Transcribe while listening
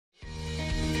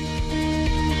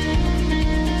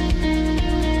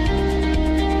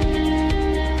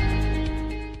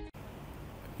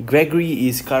Gregory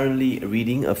is currently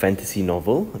reading a fantasy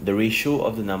novel. The ratio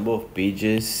of the number of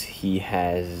pages he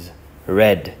has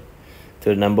read to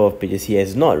the number of pages he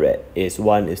has not read is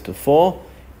 1:4.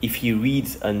 If he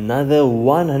reads another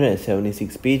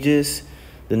 176 pages,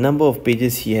 the number of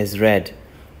pages he has read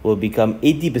will become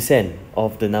 80%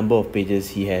 of the number of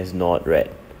pages he has not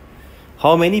read.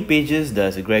 How many pages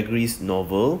does Gregory's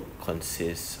novel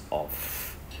consist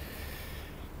of?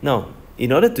 Now,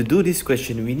 in order to do this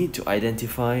question, we need to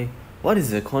identify what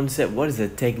is the concept, what is the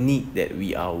technique that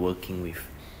we are working with.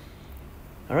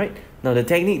 Alright, now the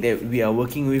technique that we are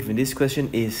working with in this question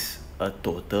is a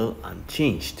total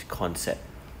unchanged concept.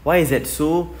 Why is that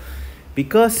so?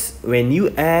 Because when you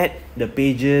add the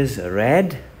pages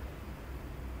read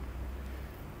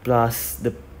plus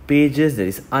the pages that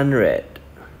is unread,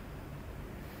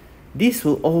 this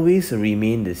will always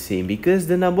remain the same because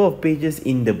the number of pages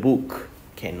in the book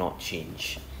cannot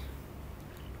change.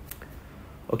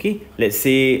 Okay, let's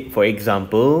say for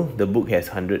example the book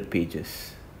has 100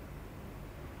 pages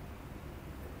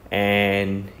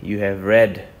and you have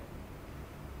read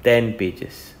 10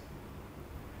 pages.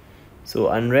 So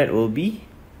unread will be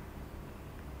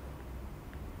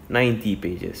 90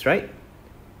 pages, right?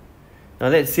 Now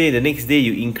let's say the next day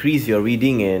you increase your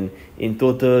reading and in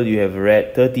total you have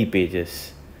read 30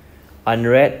 pages.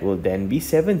 Unread will then be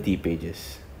 70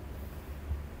 pages.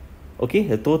 Okay,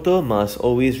 the total must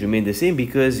always remain the same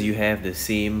because you have the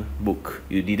same book.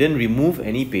 You didn't remove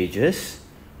any pages,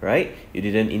 right? You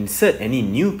didn't insert any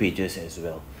new pages as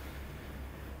well.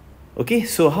 Okay,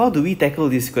 so how do we tackle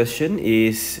this question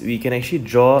is we can actually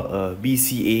draw a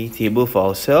BCA table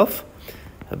for ourselves.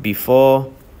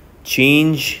 Before,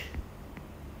 change,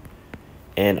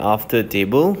 and after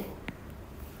table.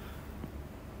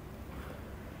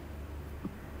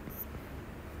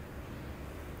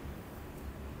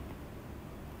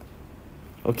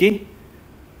 Okay,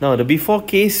 now the before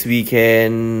case, we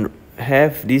can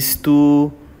have these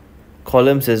two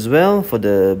columns as well for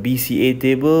the BCA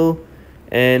table.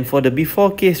 And for the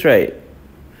before case, right,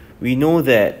 we know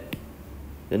that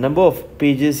the number of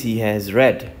pages he has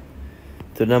read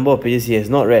to the number of pages he has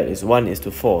not read is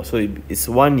 1:4. So it's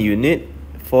 1 unit,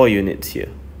 4 units here.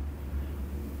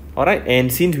 Alright,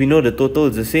 and since we know the total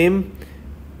is the same,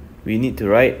 we need to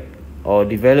write or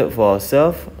develop for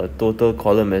ourselves a total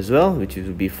column as well, which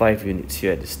will be 5 units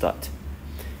here at the start.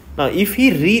 Now, if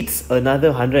he reads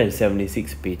another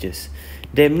 176 pages,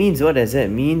 that means, what does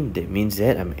that mean? That means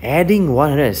that I'm adding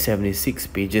 176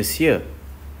 pages here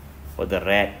for the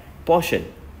read portion.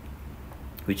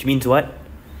 Which means what?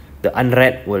 The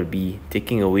unread will be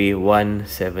taking away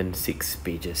 176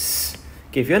 pages.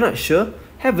 Okay, if you're not sure,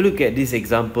 have a look at this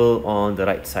example on the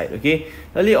right side. Okay,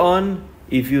 early on,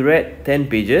 if you read 10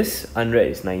 pages,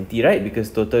 unread is 90, right?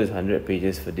 Because total is 100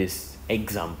 pages for this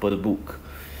example book.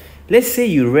 Let's say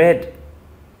you read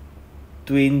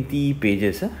 20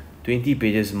 pages, 20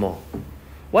 pages more.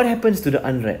 What happens to the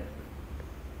unread?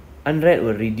 Unread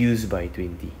will reduce by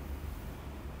 20,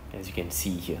 as you can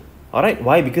see here. Alright,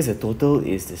 why? Because the total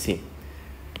is the same.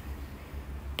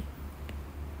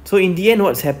 So in the end,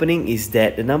 what's happening is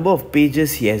that the number of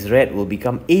pages he has read will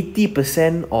become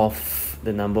 80% of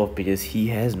the number of pages he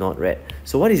has not read.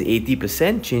 So what is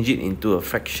 80%? Change it into a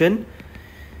fraction.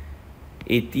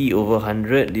 80 over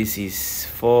 100, this is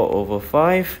 4 over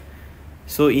 5.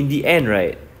 So in the end,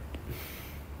 right,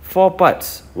 4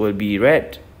 parts will be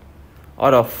read.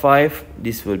 Out of 5,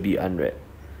 this will be unread.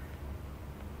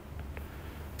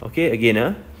 Okay,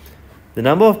 again, the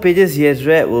number of pages he has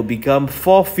read will become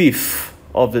 4/5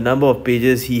 of the number of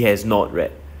pages he has not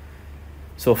read.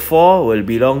 So 4 will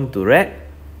belong to read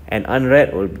and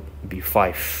unread will be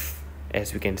 5,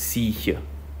 as we can see here.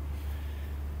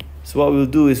 So what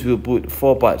we'll do is we'll put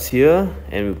 4 parts here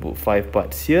and we'll put 5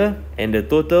 parts here, and the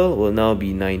total will now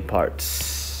be 9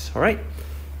 parts. Alright?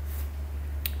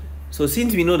 So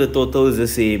since we know the total is the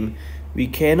same, we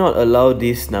cannot allow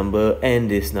this number and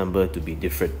this number to be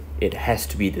different. It has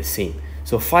to be the same.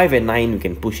 So 5 and 9, we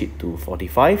can push it to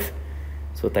 45.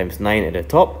 So times 9 at the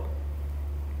top.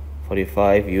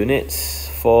 45 units.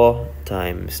 4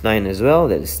 times 9 as well,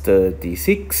 that's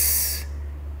 36.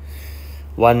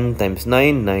 1 times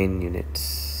 9, 9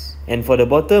 units. And for the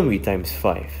bottom, we times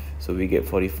 5. So we get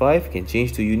 45. Can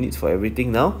change to units for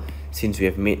everything now, since we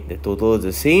have made the total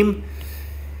the same.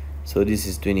 So this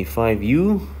is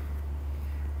 25U.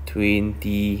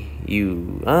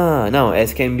 20U. Now,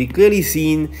 as can be clearly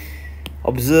seen,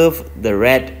 observe the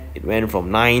read. It went from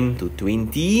 9 to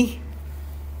 20.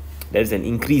 There's an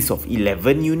increase of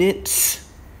 11 units.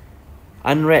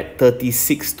 Unread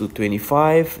 36 to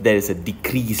 25. There is a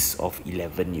decrease of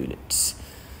 11 units.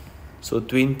 So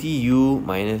 20U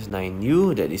minus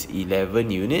 9U, that is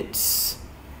 11 units.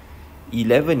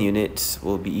 11 units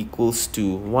will be equals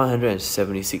to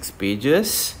 176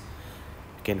 pages.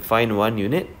 You can find 1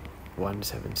 unit.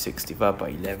 1760 divided by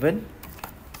 11.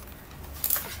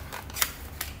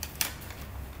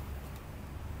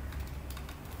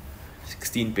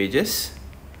 Pages.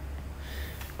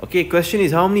 Okay, question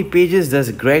is, how many pages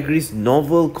does Gregory's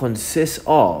novel consist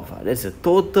of? That's a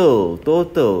total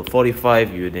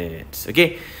 45 units.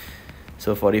 Okay,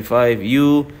 so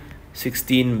 45U,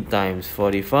 16 times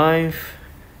 45.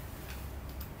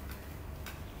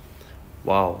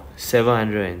 Wow,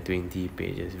 720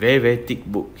 pages. Very thick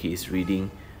book he is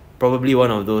reading. Probably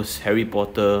one of those Harry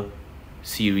Potter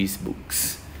series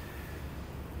books.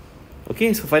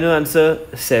 Okay, so final answer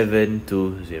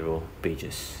 720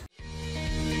 pages.